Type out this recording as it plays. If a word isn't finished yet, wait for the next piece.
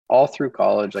all through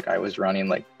college, like I was running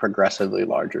like progressively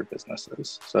larger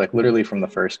businesses. So like literally from the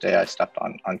first day I stepped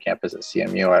on campus at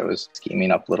CMU, I was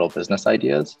scheming up little business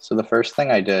ideas. So the first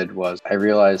thing I did was I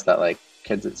realized that like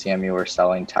kids at CMU were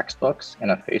selling textbooks in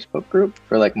a Facebook group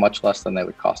for like much less than they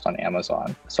would cost on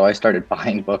Amazon. So I started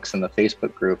buying books in the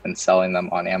Facebook group and selling them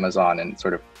on Amazon and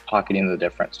sort of pocketing the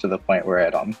difference to the point where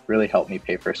it really helped me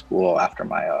pay for school after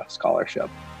my scholarship.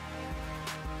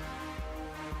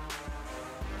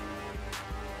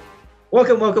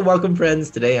 Welcome,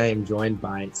 friends. Today I am joined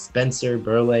by Spencer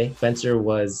Burleigh. Spencer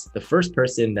was the first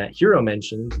person that Hero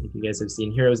mentioned. If you guys have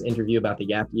seen Hero's interview about the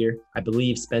gap year, I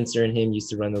believe Spencer and him used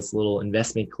to run this little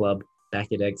investment club back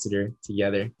at Exeter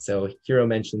together. So Hero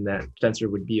mentioned that Spencer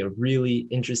would be a really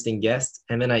interesting guest.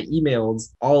 And then I emailed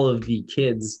all of the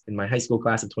kids in my high school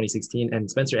class of 2016,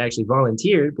 and Spencer actually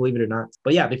volunteered, believe it or not.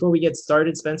 But yeah, before we get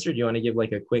started, Spencer, do you want to give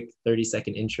like a quick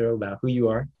 30-second intro about who you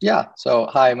are? Yeah. So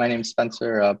hi, my name's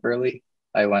Spencer Burleigh.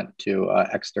 I went to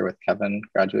Exeter with Kevin,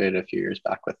 graduated a few years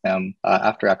back with him.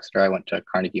 After Exeter, I went to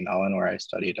Carnegie Mellon, where I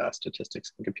studied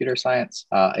statistics and computer science.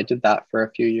 I did that for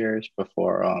a few years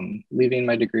before leaving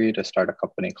my degree to start a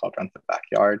company called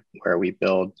Rentthebackyard, where we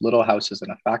build little houses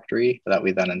in a factory that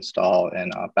we then install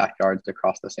in backyards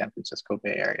across the San Francisco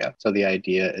Bay Area. So the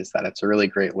idea is that it's a really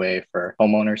great way for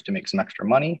homeowners to make some extra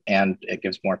money, and it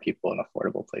gives more people an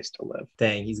affordable place to live.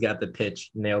 Dang, he's got the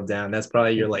pitch nailed down. That's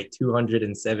probably your like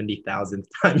 270,000th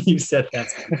time you've said that.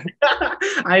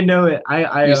 I know it.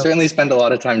 You certainly spend a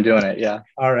lot of time doing it. Yeah.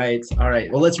 All right.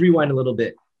 Well, let's rewind a little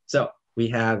bit. So we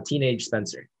have teenage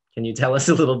Spencer. Can you tell us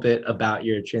a little bit about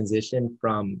your transition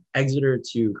from Exeter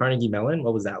to Carnegie Mellon?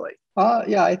 What was that like?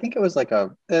 Yeah, I think it was like a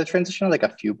transition of like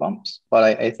a few bumps, but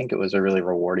I think it was a really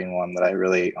rewarding one that I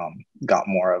really got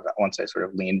more of once I sort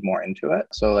of leaned more into it.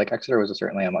 So like Exeter was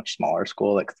certainly a much smaller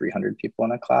school, like 300 people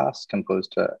in a class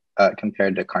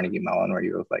compared to Carnegie Mellon, where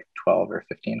you have like 12 or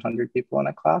 1,500 people in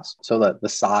a class. So that the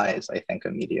size, I think,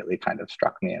 immediately kind of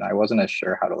struck me, and I wasn't as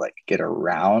sure how to like get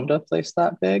around a place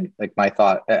that big. Like my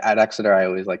thought at Exeter, I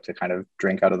always like to kind of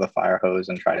drink out of the fire hose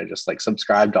and try to just like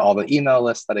subscribe to all the email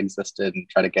lists that existed and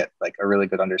try to get like a really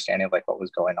good understanding of like what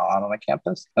was going on the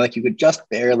campus. And like you could just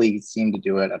barely seem to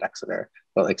do it at Exeter,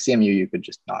 but like CMU, you could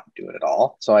just not do it at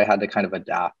all. So I had to kind of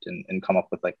adapt and come up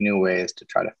with like new ways to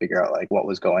try to figure out like what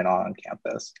was going on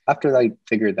campus. After I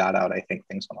figured that out, I think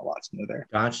things went a lot smoother.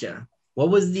 Gotcha. What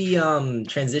was the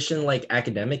transition like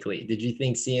academically? Did you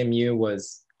think CMU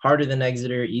was harder than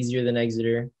Exeter, easier than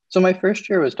Exeter? So my first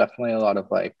year was definitely a lot of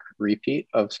like repeat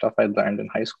of stuff I'd learned in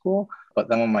high school. But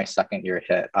then when my second year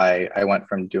hit, I went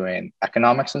from doing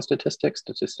economics and statistics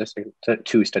to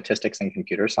statistics and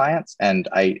computer science. And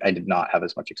I did not have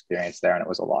as much experience there, and it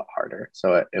was a lot harder.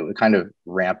 So it kind of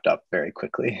ramped up very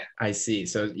quickly. I see.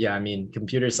 So yeah, I mean,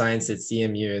 computer science at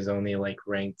CMU is only like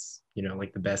ranked,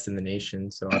 like the best in the nation.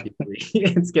 So obviously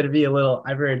it's going to be a little,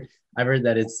 I've heard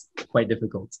that it's quite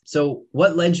difficult. So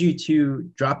what led you to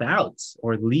drop out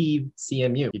or leave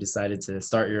CMU? You decided to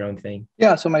start your own thing.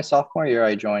 Yeah. So my sophomore year,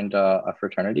 I joined a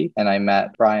fraternity, and I met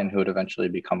Brian, who would eventually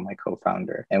become my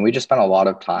co-founder. And we just spent a lot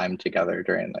of time together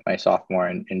during my sophomore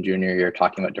and junior year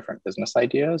talking about different business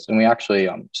ideas. And we actually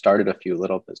started a few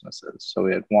little businesses. So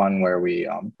we had one where we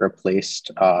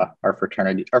replaced our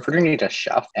fraternity to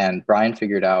chef. And Brian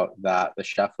figured out that the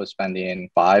chef was spending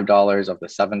 $5 of the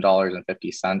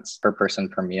 $7.50 per person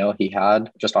per meal he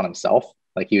had just on himself.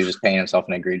 Like he was just paying himself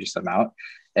an egregious amount.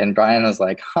 And Brian was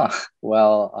like,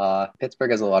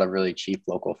 Pittsburgh has a lot of really cheap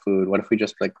local food. What if we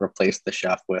just like replace the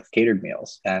chef with catered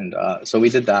meals? And so we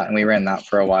did that, and we ran that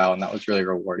for a while, and that was really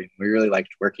rewarding. We really liked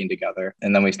working together.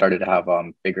 And then we started to have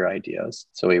bigger ideas.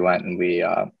 So we went and we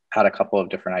had a couple of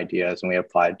different ideas, and we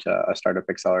applied to a startup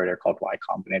accelerator called Y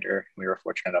Combinator. We were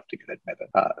fortunate enough to get admitted.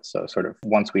 So sort of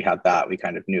once we had that, we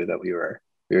kind of knew that we were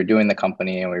doing the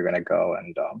company and we were going to go,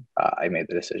 and I made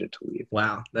the decision to leave.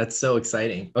 Wow, that's so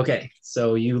exciting. Okay,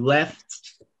 so you left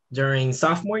during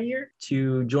sophomore year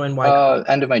to join Y?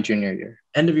 End of my junior year.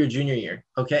 End of your junior year.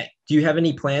 Okay. Do you have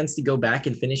any plans to go back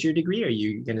and finish your degree, or are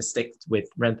you going to stick with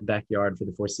Rentthebackyard for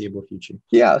the foreseeable future?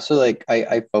 Yeah, so like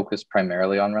I focus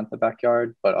primarily on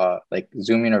Rentthebackyard, but like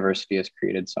Zoom University has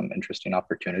created some interesting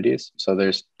opportunities. So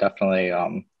there's definitely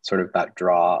sort of that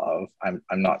draw of I'm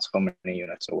not so many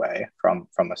units away from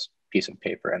a piece of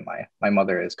paper, and my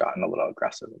mother has gotten a little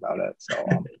aggressive about it.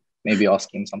 So maybe I'll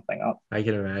scheme something up. I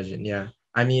can imagine. Yeah.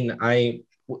 I mean,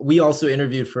 we also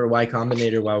interviewed for Y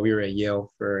Combinator while we were at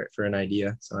Yale for an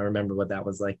idea. So I remember what that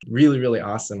was like. Really, really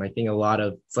awesome. I think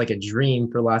it's like a dream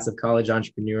for lots of college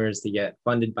entrepreneurs to get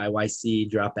funded by YC,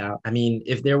 drop out. I mean,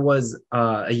 if there was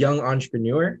a young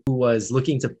entrepreneur who was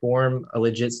looking to form a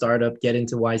legit startup, get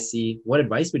into YC, what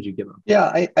advice would you give them?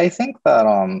 Yeah, I think that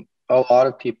a lot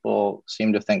of people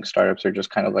seem to think startups are just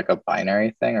kind of like a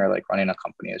binary thing, or like running a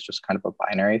company is just kind of a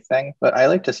binary thing. But I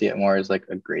like to see it more as like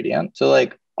a gradient. So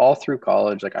like all through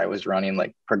college, like I was running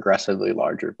like progressively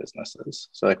larger businesses.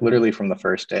 So like literally from the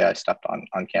first day I stepped on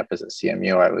campus at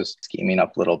CMU, I was scheming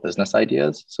up little business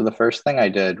ideas. So the first thing I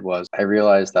did was I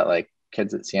realized that like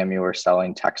kids at CMU were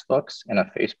selling textbooks in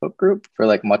a Facebook group for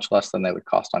like much less than they would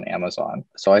cost on Amazon.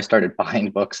 So I started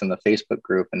buying books in the Facebook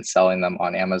group and selling them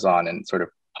on Amazon and sort of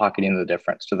pocketing the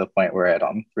difference to the point where it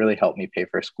really helped me pay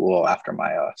for school after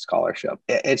my scholarship.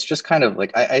 It's just kind of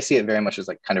like, I see it very much as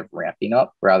like kind of ramping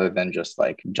up rather than just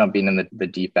like jumping in the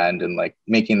deep end and like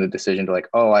making the decision to like,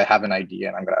 oh, I have an idea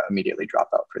and I'm going to immediately drop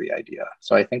out for the idea.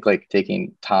 So I think like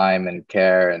taking time and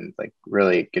care and like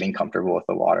really getting comfortable with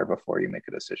the water before you make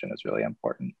a decision is really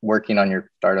important. Working on your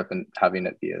startup and having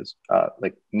it be as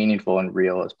like meaningful and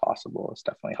real as possible is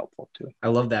definitely helpful too. I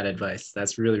love that advice.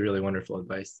 That's really, really wonderful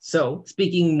advice. So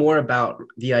speaking more about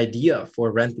the idea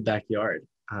for Rent the Backyard,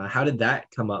 how did that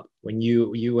come up when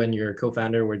you and your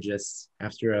co-founder were just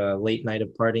after a late night of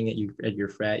partying at your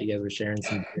frat, you guys were sharing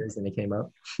some beers and it came up?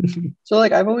 So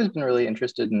like I've always been really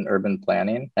interested in urban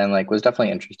planning and like was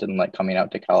definitely interested in like coming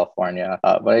out to California.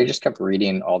 But I just kept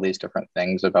reading all these different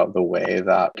things about the way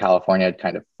that California had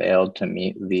kind of failed to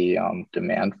meet the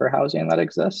demand for housing that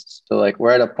exists. So like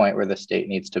we're at a point where the state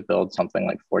needs to build something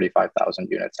like 45,000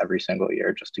 units every single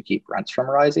year just to keep rents from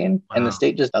rising. Wow. And the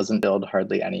state just doesn't build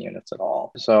hardly any units at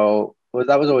all. So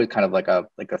that was always kind of like a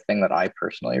thing that I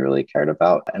personally really cared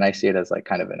about. And I see it as like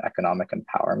kind of an economic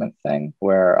empowerment thing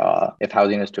where if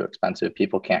housing is too expensive,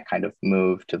 people can't kind of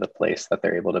move to the place that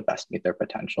they're able to best meet their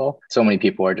potential. So many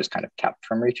people are just kind of kept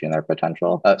from reaching their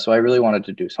potential. So I really wanted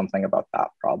to do something about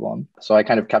that problem. So I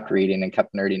kind of kept reading and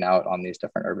kept nerding out on these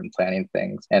different urban planning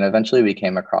things. And eventually we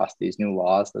came across these new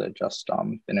laws that had just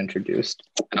been introduced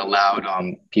and allowed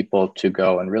people to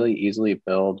go and really easily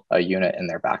build a unit in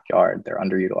their backyard, their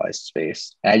underutilized space.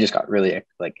 And I just got really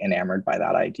like enamored by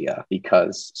that idea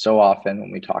because so often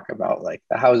when we talk about like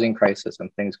the housing crisis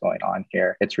and things going on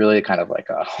here, it's really kind of like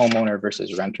a homeowner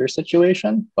versus renter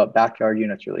situation. But backyard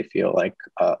units really feel like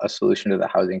a solution to the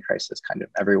housing crisis kind of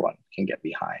everyone can get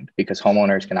behind because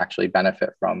homeowners can actually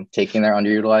benefit from taking their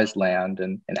underutilized land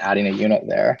and adding a unit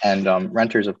there. And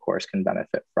renters, of course, can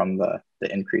benefit from the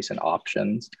increase in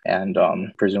options and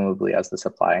presumably as the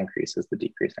supply increases, the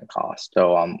decrease in cost.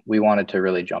 So we wanted to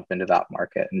really jump into that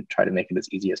market and try to make it as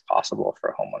easy as possible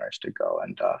for homeowners to go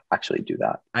and actually do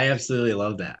that. I absolutely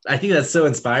love that. I think that's so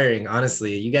inspiring,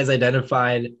 honestly. You guys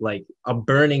identified like a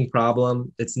burning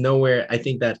problem. It's nowhere. I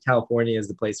think that California is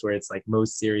the place where it's like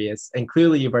most serious. And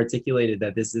clearly you've articulated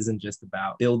that this isn't just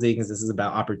about buildings. This is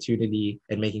about opportunity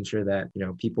and making sure that, you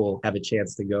know, people have a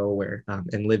chance to go where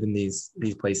and live in these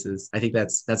places. I think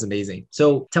that's amazing.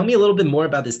 So tell me a little bit more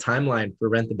about this timeline for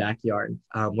Rent the Backyard.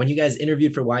 When you guys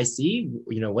interviewed for YC,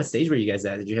 you know, what stage were you guys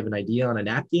at? Did you have an idea on a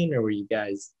napkin or were you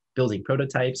guys building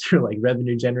prototypes or like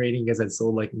revenue generating? You guys had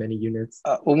sold like many units?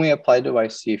 When we applied to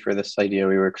YC for this idea,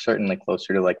 we were certainly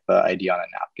closer to like the idea on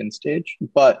a napkin stage,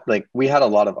 but like we had a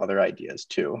lot of other ideas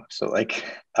too. So like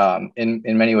in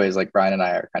many ways, like Brian and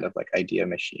I are kind of like idea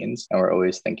machines and we're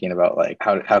always thinking about like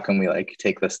how can we like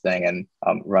take this thing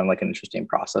and run like an interesting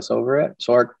process over it.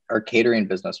 So our catering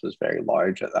business was very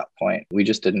large at that point. We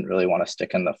just didn't really want to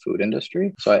stick in the food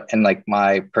industry. So and like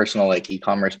my personal like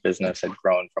e-commerce business had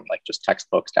grown from like just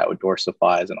textbooks to outdoor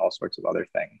supplies and all sorts of other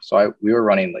things. So we were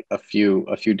running like a few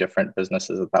different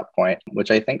businesses at that point, which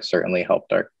I think certainly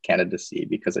helped our candidacy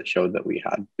because it showed that we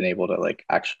had been able to like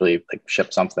actually like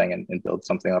ship something and build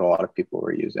something that a lot of people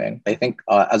were using. I think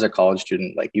as a college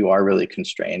student, like you are really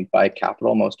constrained by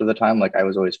capital most of the time. Like I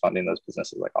was always funding those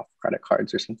businesses like off credit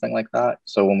cards or something like that.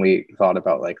 So when we thought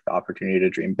about like the opportunity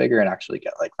to dream bigger and actually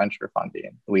get like venture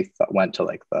funding, we went to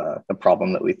like the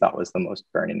problem that we thought was the most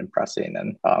burning and pressing.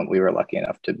 And we were lucky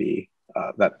enough to be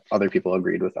that other people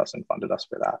agreed with us and funded us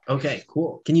for that. Okay,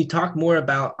 cool. Can you talk more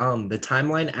about the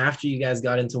timeline after you guys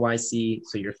got into YC?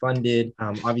 So you're funded.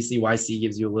 Obviously, YC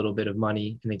gives you a little bit of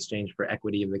money in exchange for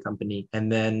equity of the company.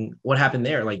 And then what happened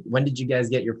there? Like, when did you guys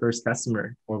get your first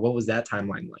customer, or what was that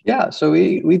timeline like? Yeah, so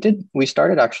we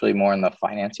started actually more in the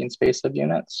financing space of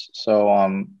units.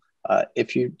 So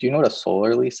if do you know what a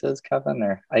solar lease is, Kevin?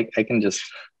 Or I can just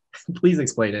Please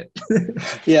explain it.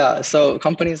 Yeah, so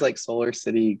companies like Solar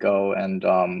City go and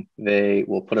they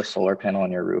will put a solar panel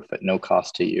on your roof at no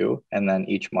cost to you, and then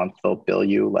each month they'll bill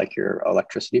you like your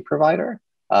electricity provider.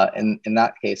 In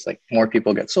that case, like more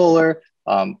people get solar,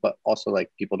 but also like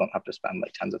people don't have to spend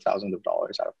like tens of thousands of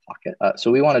dollars out of pocket.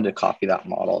 So we wanted to copy that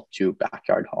model to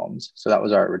backyard homes. So that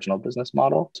was our original business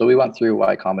model. So we went through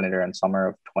Y Combinator in summer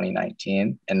of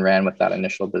 2019 and ran with that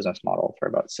initial business model for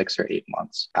about 6 or 8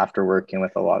 months. After working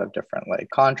with a lot of different like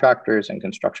contractors and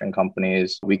construction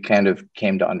companies, we kind of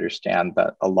came to understand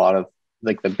that a lot of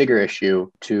like the bigger issue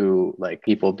to like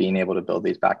people being able to build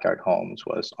these backyard homes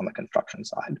was on the construction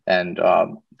side. And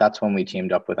that's when we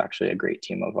teamed up with actually a great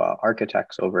team of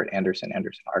architects over at Anderson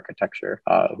Architecture,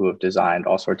 who have designed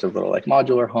all sorts of little like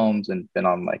modular homes and been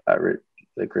on like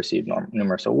received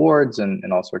numerous awards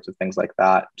and all sorts of things like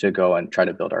that to go and try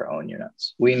to build our own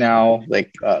units. We now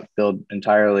build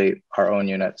entirely our own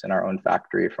units in our own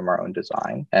factory from our own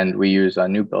design. And we use a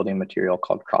new building material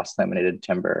called cross-laminated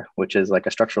timber, which is like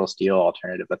a structural steel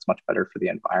alternative that's much better for the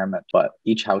environment. But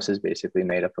each house is basically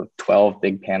made up of 12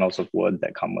 big panels of wood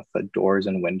that come with the doors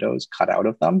and windows cut out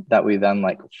of them that we then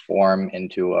like form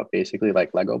into a basically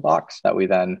like Lego box that we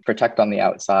then protect on the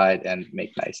outside and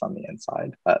make nice on the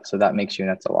inside. So that makes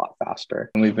units a lot faster.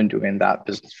 And we've been doing that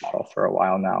business model for a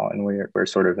while now. And we're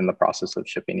sort of in the process of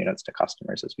shipping units to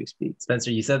customers as we speak.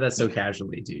 Spencer, you said that so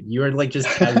casually, dude. You are like just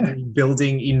casually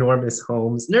building enormous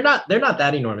homes. They're not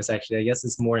that enormous, actually. I guess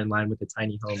it's more in line with the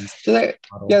tiny homes. So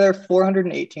they're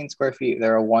 418 square feet.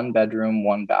 They're a 1 bedroom,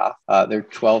 1 bath. They're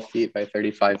 12 feet by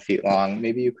 35 feet long.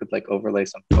 Maybe you could like overlay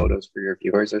some photos for your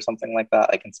viewers or something like that.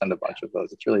 I can send a bunch of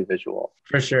those. It's really visual.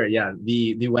 For sure. Yeah.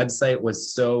 The website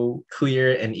was so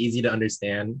clear and easy to understand.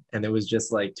 And it was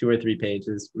just like 2 or 3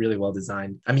 pages, really well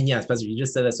designed. I mean, yeah, Spencer, you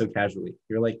just said that so casually.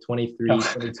 You're like 23,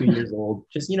 22 years old,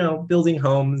 just, building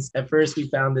homes. At first we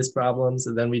found this problem.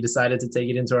 So then we decided to take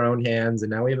it into our own hands. And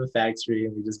now we have a factory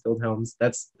and we just build homes.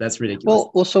 That's ridiculous.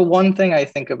 Well, so one thing I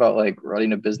think about like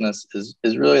running a business is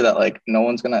really that like no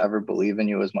one's going to ever believe in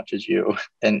you as much as you.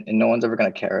 And no one's ever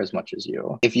going to care as much as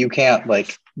you. If you can't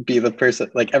like be the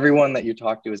person, like everyone that you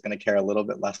talk to is going to care a little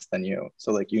bit less than you.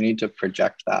 So like you need to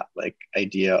project that like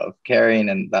idea of caring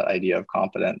and that idea of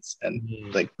competence and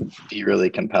like be really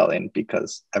compelling,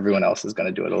 because everyone else is going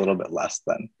to do it a little bit less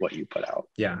than what you put out.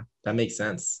 Yeah, that makes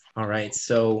sense. All right.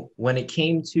 So when it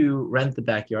came to Rent the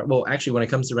Backyard, well, actually, when it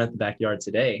comes to Rent the Backyard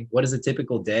today, what does a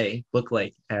typical day look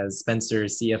like as Spencer,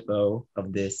 CFO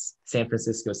of this San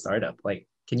Francisco startup? Like,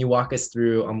 can you walk us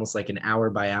through almost like an hour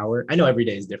by hour? I know every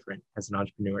day is different as an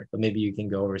entrepreneur, but maybe you can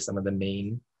go over some of the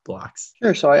main blocks.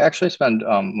 Sure. So I actually spend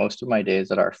most of my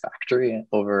days at our factory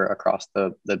over across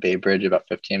the Bay Bridge, about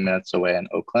 15 minutes away in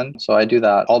Oakland. So I do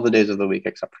that all the days of the week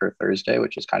except for Thursday,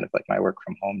 which is kind of like my work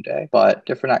from home day. But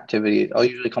different activities, I'll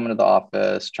usually come into the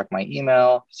office, check my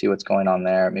email, see what's going on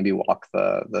there, maybe walk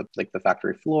the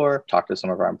factory floor, talk to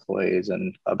some of our employees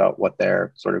and about what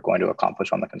they're sort of going to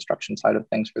accomplish on the construction side of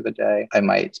things for the day. I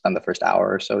might spend the first hour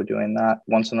or so doing that.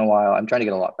 Once in a while, I'm trying to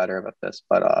get a lot better about this,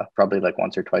 but probably like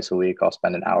once or twice a week, I'll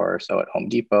spend an hour or so at Home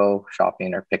Depot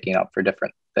shopping or picking up for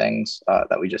different things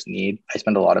that we just need. I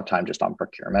spend a lot of time just on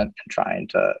procurement and trying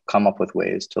to come up with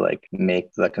ways to like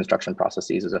make the construction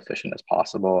processes as efficient as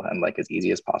possible and like as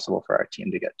easy as possible for our team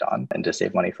to get done and to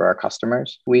save money for our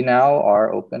customers. We now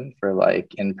are open for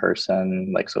like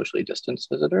in-person, like socially distanced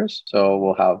visitors. So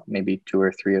we'll have maybe 2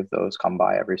 or 3 of those come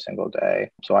by every single day.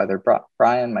 So either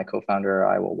Brian, my co-founder, or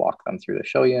I will walk them through the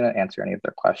show unit, answer any of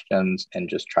their questions, and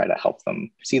just try to help them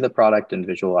see the product and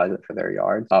visualize it for their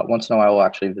yards. Once in a while, we'll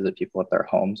actually visit people at their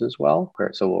homes as well.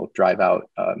 So we'll drive out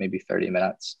maybe 30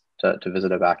 minutes to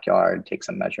visit a backyard, take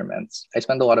some measurements. I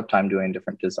spend a lot of time doing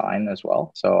different design as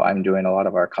well. So I'm doing a lot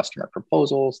of our customer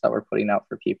proposals that we're putting out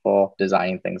for people,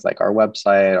 designing things like our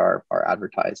website, our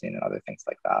advertising and other things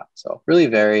like that. So really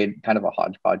varied, kind of a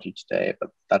hodgepodge each day, but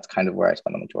that's kind of where I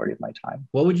spend the majority of my time.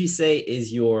 What would you say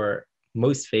is your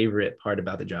most favorite part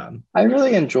about the job? I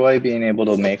really enjoy being able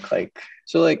to make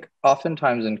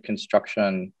oftentimes in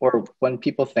construction, or when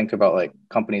people think about like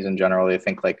companies in general, they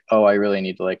think like, oh, I really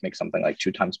need to like make something like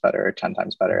 2 times better or 10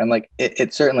 times better. And like,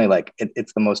 it's certainly like,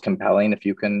 it's the most compelling if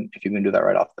you can do that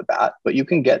right off the bat, but you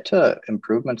can get to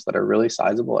improvements that are really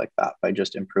sizable like that by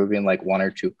just improving like 1 or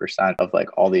 2% of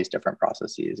like all these different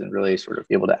processes and really sort of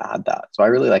be able to add that. So I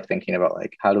really like thinking about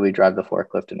like, how do we drive the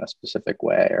forklift in a specific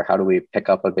way? Or how do we pick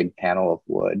up a big panel of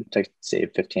wood to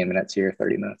save 15 minutes here,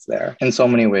 30 minutes there? In so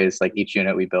many ways, like each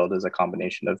unit we build build is a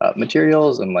combination of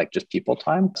materials and like just people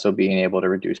time. So being able to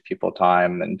reduce people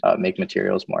time and make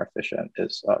materials more efficient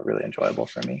is really enjoyable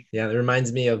for me. Yeah, it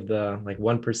reminds me of the like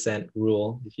 1%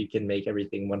 rule. If you can make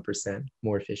everything 1%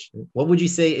 more efficient. What would you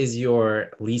say is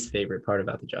your least favorite part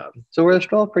about the job? So we're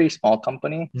still a pretty small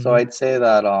company. So I'd say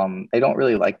that I don't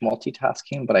really like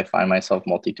multitasking, but I find myself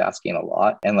multitasking a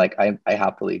lot. And like I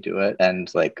happily do it. And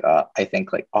like I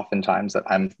think like oftentimes that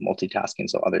I'm multitasking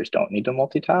so others don't need to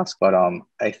multitask. But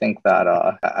I think that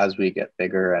as we get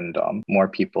bigger and more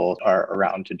people are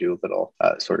around to do little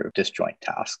sort of disjoint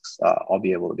tasks, I'll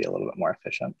be able to be a little bit more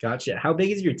efficient. Gotcha. How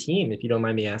big is your team, if you don't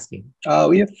mind me asking?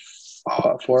 We have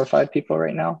 4 or 5 people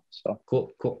right now. So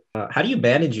cool. How do you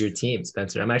manage your team,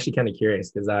 Spencer? I'm actually kind of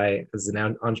curious because as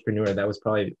an entrepreneur, that was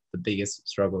probably the biggest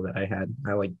struggle that I had.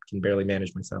 I like can barely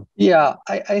manage myself. Yeah,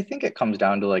 I think it comes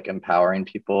down to like empowering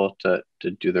people to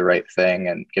do the right thing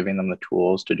and giving them the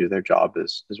tools to do their job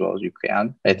as well as you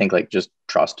can. I think like just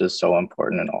trust is so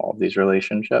important in all of these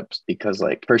relationships because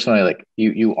like personally, like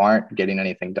you aren't getting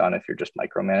anything done if you're just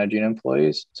micromanaging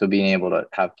employees. So being able to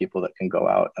have people that can go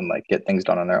out and like get things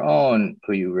done on their own,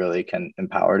 who you really can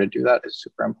empower to do that is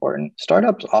super important.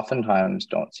 Startups oftentimes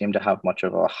don't seem to have much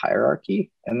of a hierarchy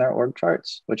in their org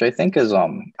charts, which I think is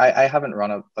I haven't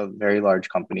run a very large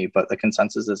company, but the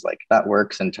consensus is like that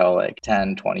works until like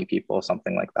 10, 20 people,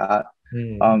 something like that.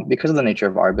 Because of the nature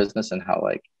of our business and how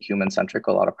like human centric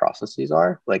a lot of processes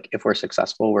are, like if we're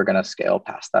successful, we're going to scale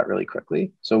past that really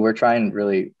quickly. So we're trying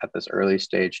really at this early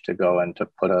stage to go and to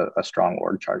put a strong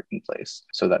org chart in place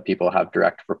so that people have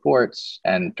direct reports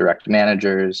and direct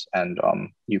managers, and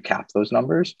you cap those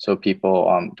numbers so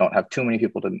people don't have too many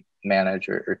people to manage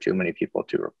or too many people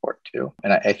to report to.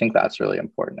 And I think that's really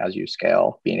important as you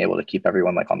scale, being able to keep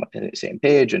everyone like on the same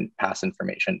page and pass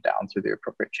information down through the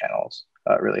appropriate channels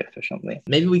really efficiently.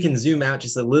 Maybe we can zoom out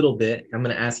just a little bit. I'm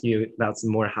going to ask you about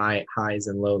some more highs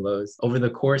and lows. Over the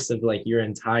course of like your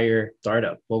entire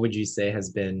startup, what would you say has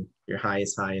been your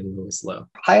highest high and lowest low?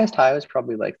 Highest high was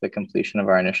probably like the completion of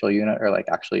our initial unit, or like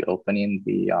actually opening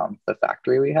the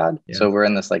factory we had. Yeah. So we're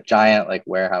in this like giant like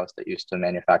warehouse that used to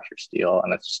manufacture steel,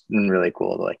 and it's been really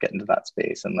cool to like get into that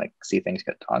space and like see things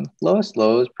get done. Lowest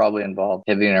lows probably involved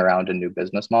pivoting around to new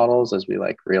business models as we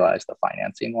like realized the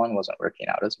financing one wasn't working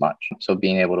out as much. So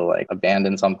being able to like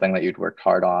abandon something that you'd worked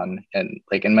hard on, and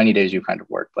like in many days you kind of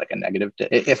worked like a negative day.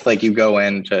 If like you go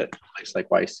into a place like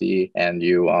YC and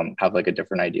you have like a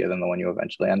different idea than the one you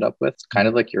eventually end up with, it's kind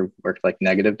of like you're worked like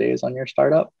negative days on your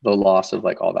startup. The loss of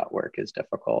like all that work is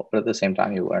difficult, but at the same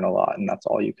time you learn a lot, and that's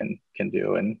all you can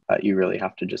do. And you really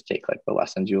have to just take like the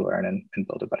lessons you learn and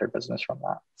build a better business from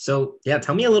that. So yeah,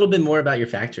 tell me a little bit more about your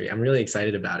factory. I'm really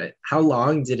excited about it. How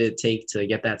long did it take to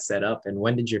get that set up, and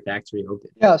when did your factory open?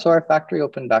 Yeah, so our factory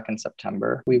opened back in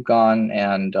September. We've gone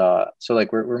and so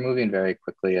like we're moving very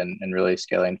quickly and really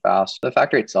scaling fast. The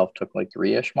factory itself took like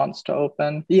 3-ish months to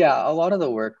open. Yeah, a lot of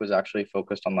the work was actually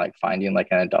focused on like finding like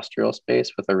an industrial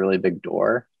space with a really big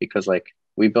door, because like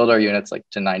we build our units like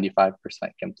to 95%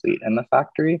 complete in the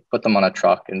factory, put them on a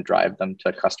truck and drive them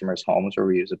to customers' homes where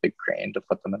we use a big crane to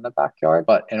put them in the backyard.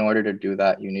 But in order to do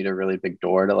that, you need a really big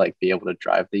door to like be able to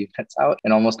drive the units out.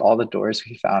 And almost all the doors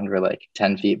we found were like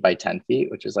 10 feet by 10 feet,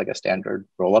 which is like a standard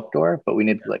roll-up door, but we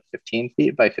needed like 15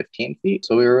 feet by 15 feet.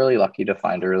 So we were really lucky to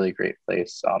find a really great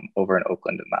place over in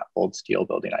Oakland in that old steel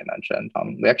building I mentioned.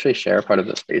 We actually share part of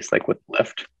the space like with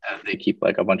Lyft. They keep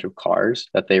like a bunch of cars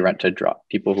that they rent to drop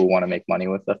people who want to make money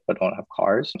with Lyft but don't have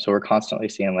cars. So we're constantly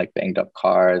seeing like banged up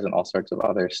cars and all sorts of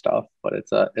other stuff, but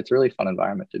it's a really fun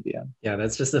environment to be in. Yeah,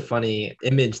 that's just a funny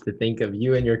image to think of,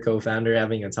 you and your co-founder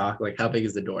having a talk. Like, how big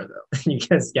is the door though? You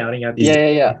guys scouting out these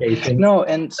locations. No,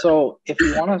 and so if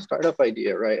you want a startup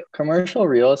idea, right, commercial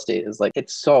real estate is like,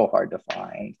 it's so hard to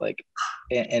find, like,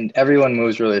 and everyone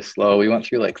moves really slow. We went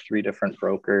through like 3 different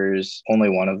brokers. Only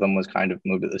one of them was kind of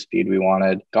moved at the speed we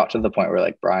wanted. Got to the point where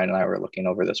like Brian and I were looking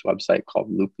over this website called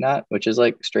LoopNet, which is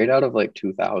like straight out of like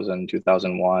 2000,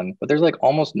 2001. But there's like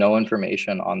almost no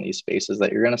information on these spaces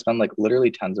that you're going to spend like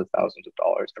literally tens of thousands of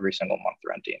dollars every single month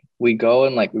renting. We go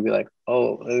and like, we'd be like,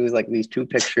 oh, it was like these 2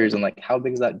 pictures and like, how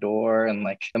big is that door? And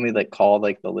like, then we like call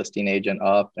like the listing agent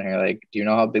up and you're like, do you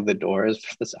know how big the door is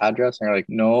for this address? And you're like,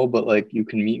 no, but like you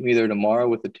can meet me there tomorrow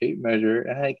with a tape measure.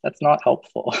 And like, that's not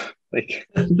helpful. Like,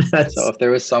 so if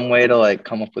there was some way to like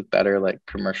come up with better like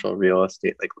commercial real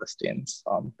estate like listings,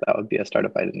 that would be a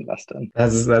startup I'd invest in.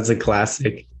 That's a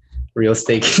classic. real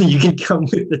estate, you can come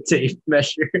with the tape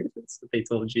measure. That's what they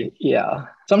told you. Yeah.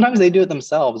 Sometimes they do it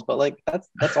themselves, but like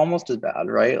that's almost as bad,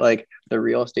 right? Like the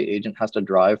real estate agent has to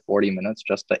drive 40 minutes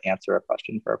just to answer a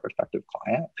question for a prospective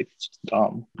client. Like, it's just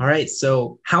dumb. All right.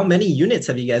 So how many units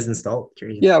have you guys installed?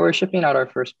 Curious. Yeah, we're shipping out our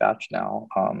first batch now.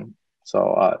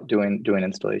 So doing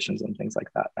installations and things like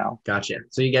that now. Gotcha.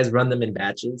 So you guys run them in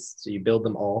batches. So you build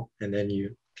them all and then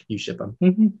you ship them.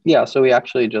 Mm-hmm. Yeah. So we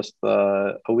actually just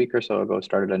a week or so ago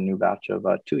started a new batch of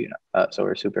 2 units. So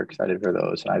we're super excited for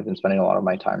those. And I've been spending a lot of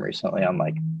my time recently on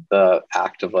like the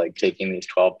act of like taking these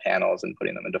 12 panels and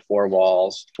putting them into 4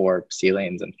 walls, 4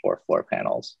 ceilings, and 4 floor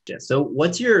panels. Yeah. So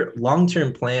what's your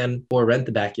long-term plan for Rent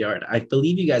the Backyard? I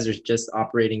believe you guys are just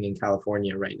operating in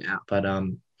California right now, but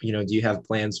do you have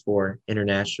plans for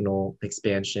international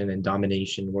expansion and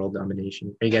domination, world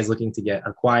domination? Are you guys looking to get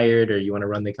acquired, or you want to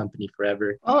run the company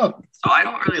forever? So I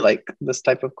don't really like this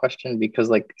type of question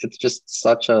because like it's just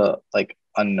such a like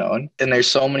unknown. And there's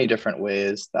so many different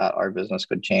ways that our business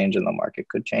could change and the market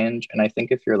could change. And I think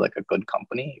if you're like a good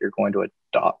company, you're going to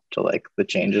adopt to like the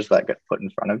changes that get put in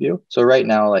front of you. So right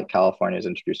now, like California has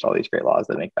introduced all these great laws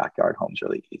that make backyard homes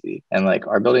really easy. And like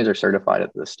our buildings are certified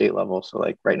at the state level. So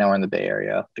like right now we're in the Bay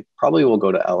Area. Like, probably we'll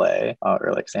go to LA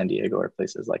or like San Diego or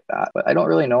places like that. But I don't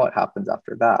really know what happens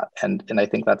after that. And I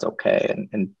think that's okay.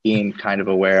 And being kind of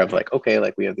aware of like, okay,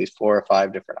 like we have these 4 or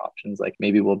 5 different options. Like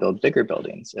maybe we'll build bigger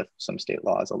buildings if some state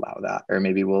laws allow that, or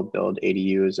maybe we'll build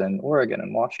ADUs in Oregon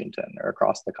and Washington or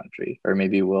across the country, or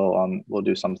maybe we'll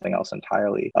do something else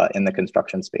entirely in the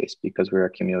construction space because we're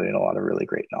accumulating a lot of really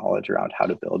great knowledge around how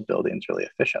to build buildings really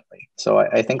efficiently. So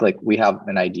I think like we have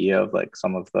an idea of like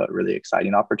some of the really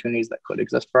exciting opportunities that could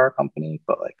exist for our company,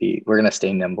 but like we're going to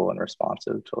stay nimble and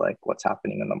responsive to like what's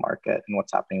happening in the market and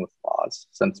what's happening with laws,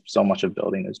 since so much of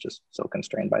building is just so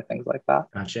constrained by things like that.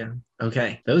 Gotcha.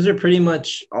 Okay. Those are pretty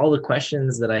much all the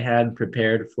questions that I had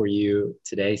prepared for you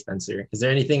today, Spencer. Is there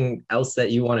anything else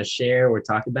that you want to share or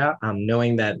talk about?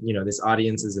 Knowing that, this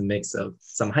audience is a mix of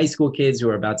some high school kids who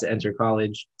are about to enter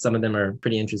college. Some of them are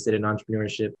pretty interested in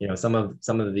entrepreneurship. Some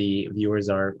of the viewers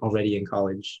are already in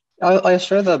college. I'll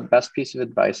share the best piece of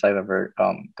advice I've ever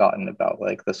gotten about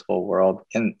like this whole world.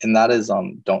 And that is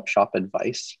don't shop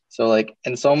advice. So like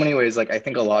in so many ways, like I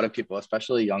think a lot of people,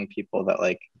 especially young people that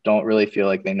like don't really feel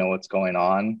like they know what's going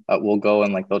on, will go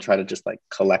and like they'll try to just like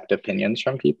collect opinions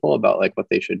from people about like what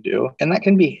they should do. And that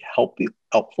can be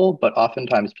helpful, but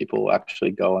oftentimes people will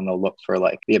actually go and they'll look for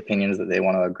like the opinions that they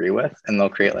want to agree with, and they'll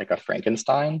create like a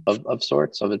Frankenstein of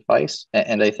sorts of advice.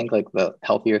 And I think like the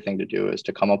healthier thing to do is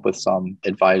to come up with some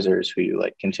advisors who you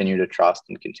like continue to trust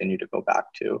and continue to go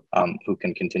back to, who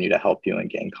can continue to help you and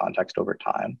gain context over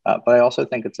time. But I also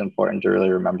think it's important to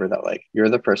really remember that like you're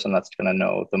the person that's going to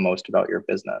know the most about your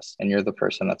business, and you're the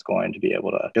person that's going to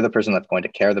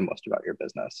care the most about your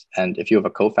business. And if you have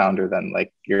a co-founder, then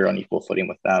like you're on equal footing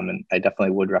with them. And I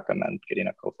definitely would recommend getting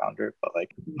a co-founder, but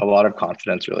like a lot of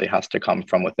confidence really has to come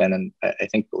from within. And I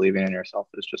think believing in yourself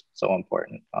is just so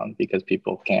important, because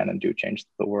people can and do change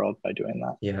the world by doing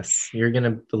that. Yes, you're going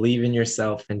to believe in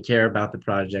yourself and care about the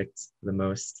project the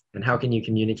most. And how can you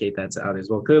communicate that to others?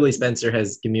 Well, clearly Spencer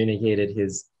has communicated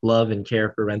his love and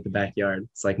care for Rent the Backyard.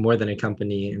 It's like more than a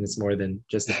company, and it's more than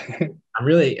just I'm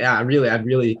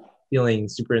really feeling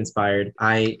super inspired.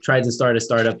 I tried to start a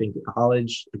startup in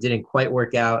college. It didn't quite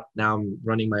work out. Now I'm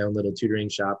running my own little tutoring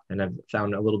shop, and I've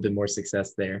found a little bit more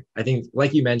success there. I think,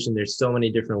 like you mentioned, there's so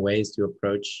many different ways to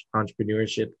approach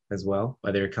entrepreneurship as well,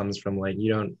 whether it comes from like,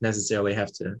 you don't necessarily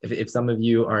have to, if some of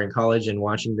you are in college and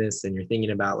watching this and you're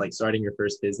thinking about like starting your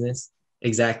first business,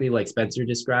 exactly like Spencer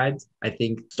described, I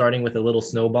think starting with a little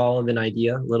snowball of an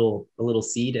idea, a little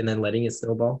seed, and then letting it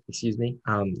snowball,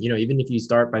 even if you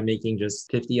start by making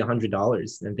just $50,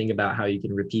 $100, and think about how you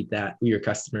can repeat that, who your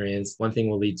customer is, one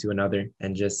thing will lead to another,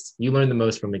 and just, you learn the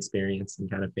most from experience and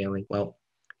kind of failing. Well,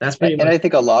 that's pretty much. And I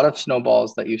think a lot of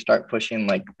snowballs that you start pushing,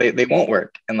 like they won't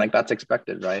work. And like, that's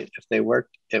expected, right? If they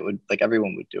worked, it would, like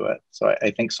everyone would do it. So I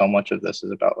think so much of this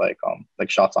is about like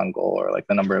shots on goal, or like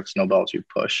the number of snowballs you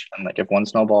push. And like, if one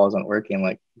snowball isn't working,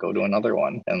 like go to another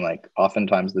one. And like,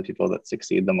 oftentimes the people that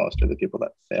succeed the most are the people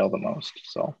that fail the most.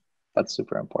 So that's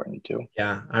super important too.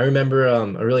 Yeah. I remember a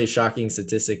really shocking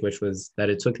statistic, which was that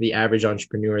it took the average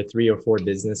entrepreneur 3 or 4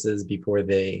 businesses before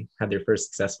they had their first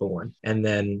successful one. And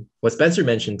then what Spencer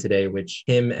mentioned today, which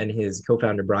him and his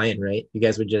co-founder, Brian, right? You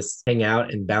guys would just hang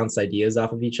out and bounce ideas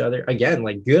off of each other. Again,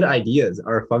 like good ideas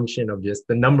are a function of just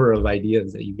the number of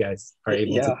ideas that you guys are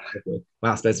able to come up with.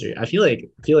 Wow, Spencer, I feel like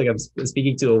I'm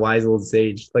speaking to a wise old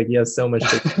sage. Like you have so much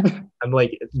I'm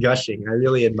like gushing. I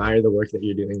really admire the work that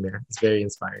you're doing there. It's very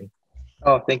inspiring.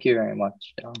 Oh, thank you very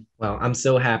much. Yeah. Well, I'm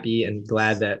so happy and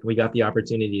glad that we got the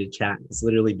opportunity to chat. It's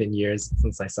literally been years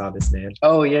since I saw this man.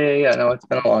 Oh, yeah, yeah, yeah. No, it's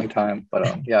been a long time,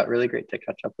 but yeah, really great to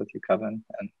catch up with you, Kevin.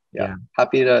 And yeah, Yeah,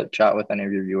 happy to chat with any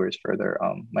of your viewers further.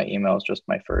 My email is just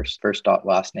my first dot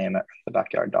last name at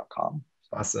rentthebackyard.com.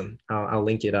 So awesome. I'll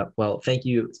link it up. Well, thank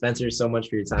you, Spencer, so much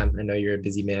for your time. I know you're a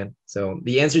busy man. So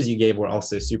the answers you gave were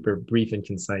also super brief and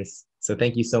concise. So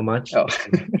thank you so much. oh,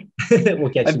 We'll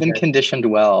catch I've you been guys. conditioned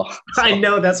well. I So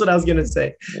know that's what I was gonna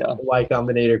say. yeah. Y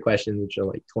Combinator questions, which are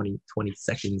like 20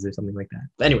 seconds or something like that.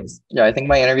 But anyways, Yeah, I think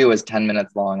my interview was 10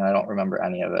 minutes long. I don't remember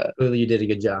any of it. clearly you did a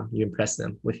good job. You impressed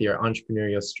them with your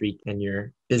entrepreneurial streak and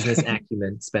your business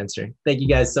acumen, Spencer. Thank you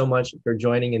guys so much for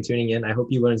joining and tuning in. I hope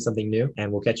you learned something new, and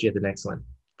we'll catch you at the next one.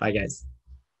 Bye, guys.